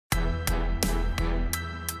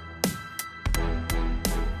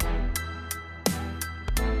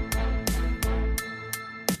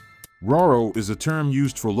RoRo is a term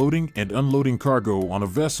used for loading and unloading cargo on a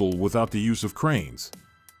vessel without the use of cranes.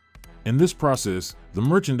 In this process, the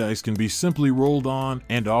merchandise can be simply rolled on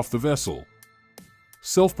and off the vessel.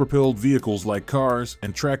 Self-propelled vehicles like cars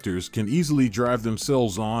and tractors can easily drive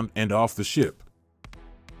themselves on and off the ship.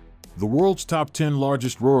 The world's top 10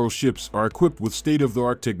 largest RoRo ships are equipped with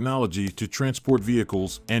state-of-the-art technology to transport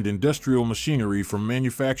vehicles and industrial machinery from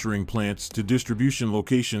manufacturing plants to distribution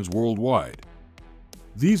locations worldwide.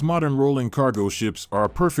 These modern rolling cargo ships are a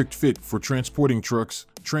perfect fit for transporting trucks,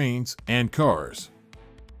 trains, and cars.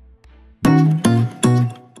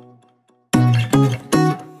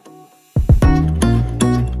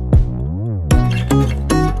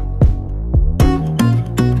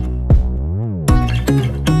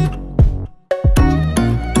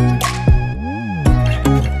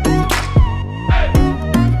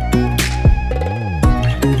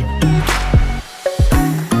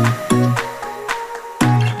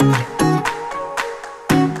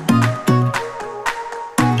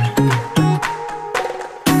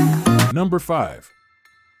 Number 5.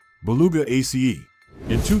 Beluga ACE.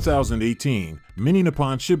 In 2018, Mini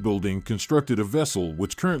Nippon Shipbuilding constructed a vessel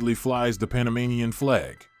which currently flies the Panamanian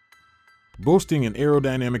flag. Boasting an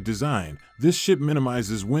aerodynamic design, this ship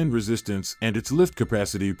minimizes wind resistance and its lift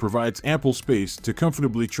capacity provides ample space to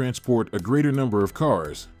comfortably transport a greater number of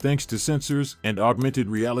cars. Thanks to sensors and augmented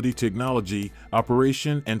reality technology,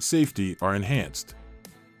 operation and safety are enhanced.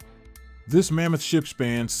 This mammoth ship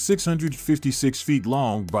spans 656 feet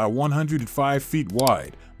long by 105 feet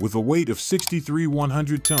wide, with a weight of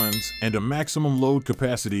 6,100 tons and a maximum load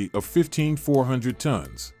capacity of 15,400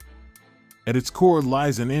 tons. At its core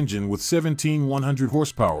lies an engine with 17,100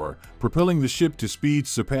 horsepower, propelling the ship to speeds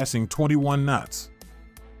surpassing 21 knots.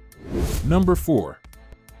 Number 4.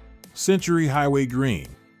 Century Highway Green.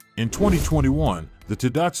 In 2021, the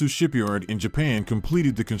Tadotsu shipyard in Japan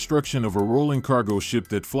completed the construction of a rolling cargo ship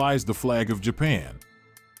that flies the flag of Japan.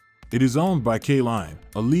 It is owned by K-Line,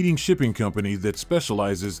 a leading shipping company that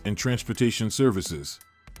specializes in transportation services.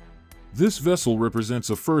 This vessel represents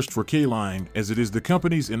a first for K-Line as it is the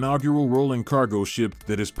company's inaugural rolling cargo ship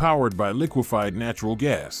that is powered by liquefied natural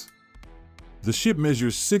gas. The ship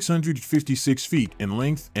measures 656 feet in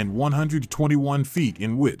length and 121 feet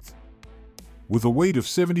in width. With a weight of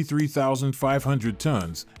 73,500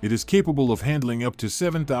 tons, it is capable of handling up to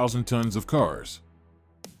 7,000 tons of cars.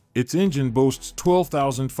 Its engine boasts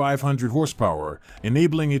 12,500 horsepower,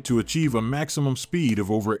 enabling it to achieve a maximum speed of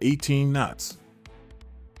over 18 knots.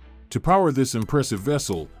 To power this impressive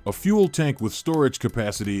vessel, a fuel tank with storage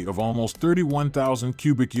capacity of almost 31,000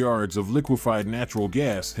 cubic yards of liquefied natural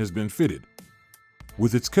gas has been fitted.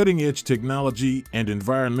 With its cutting-edge technology and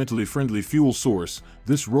environmentally friendly fuel source,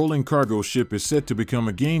 this rolling cargo ship is set to become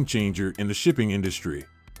a game-changer in the shipping industry.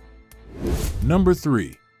 Number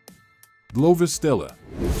 3. Glovis Stella.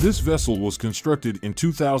 This vessel was constructed in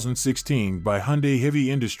 2016 by Hyundai Heavy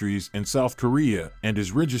Industries in South Korea and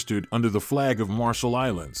is registered under the flag of Marshall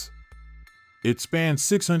Islands. It spans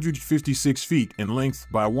 656 feet in length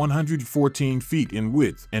by 114 feet in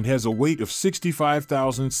width and has a weight of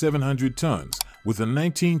 65,700 tons, with a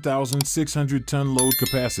 19,600 ton load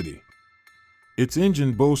capacity. Its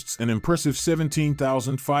engine boasts an impressive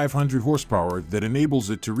 17,500 horsepower that enables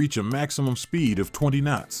it to reach a maximum speed of 20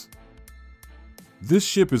 knots. This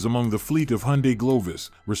ship is among the fleet of Hyundai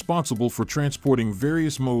Glovis, responsible for transporting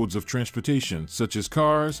various modes of transportation such as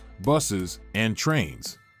cars, buses, and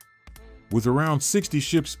trains. With around 60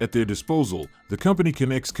 ships at their disposal, the company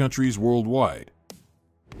connects countries worldwide.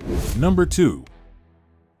 Number 2.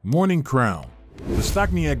 Morning Crown. The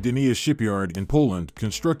Stoczniak Dania shipyard in Poland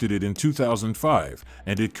constructed it in 2005,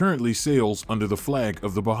 and it currently sails under the flag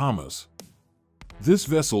of the Bahamas. This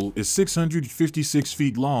vessel is 656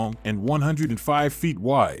 feet long and 105 feet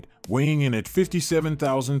wide, weighing in at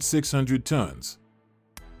 57,600 tons.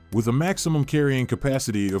 With a maximum carrying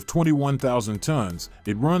capacity of 21,000 tons,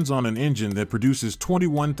 it runs on an engine that produces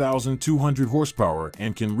 21,200 horsepower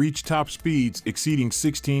and can reach top speeds exceeding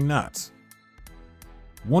 16 knots.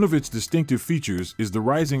 One of its distinctive features is the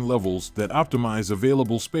rising levels that optimize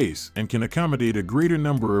available space and can accommodate a greater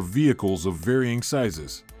number of vehicles of varying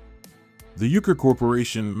sizes. The Uker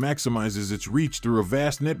Corporation maximizes its reach through a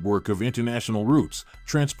vast network of international routes,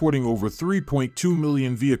 transporting over 3.2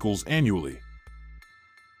 million vehicles annually.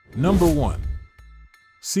 Number 1.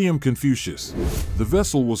 Siam Confucius. The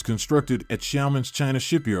vessel was constructed at Xiamen's China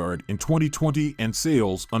shipyard in 2020 and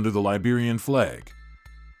sails under the Liberian flag.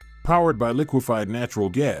 Powered by liquefied natural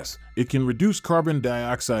gas, it can reduce carbon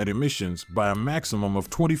dioxide emissions by a maximum of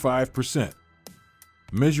 25%.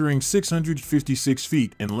 Measuring 656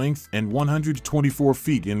 feet in length and 124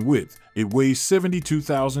 feet in width, it weighs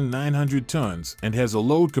 72,900 tons and has a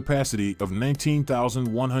load capacity of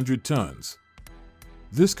 19,100 tons.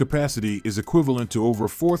 This capacity is equivalent to over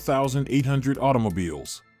 4,800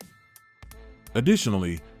 automobiles.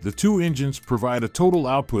 Additionally, the two engines provide a total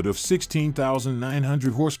output of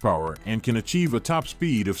 16,900 horsepower and can achieve a top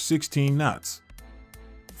speed of 16 knots.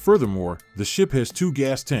 Furthermore, the ship has two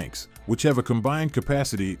gas tanks, which have a combined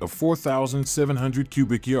capacity of 4,700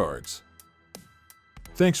 cubic yards.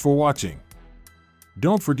 Thanks for watching.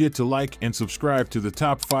 Don't forget to like and subscribe to the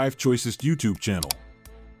Top 5 Choicest YouTube channel.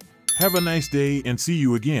 Have a nice day and see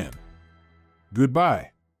you again. Goodbye.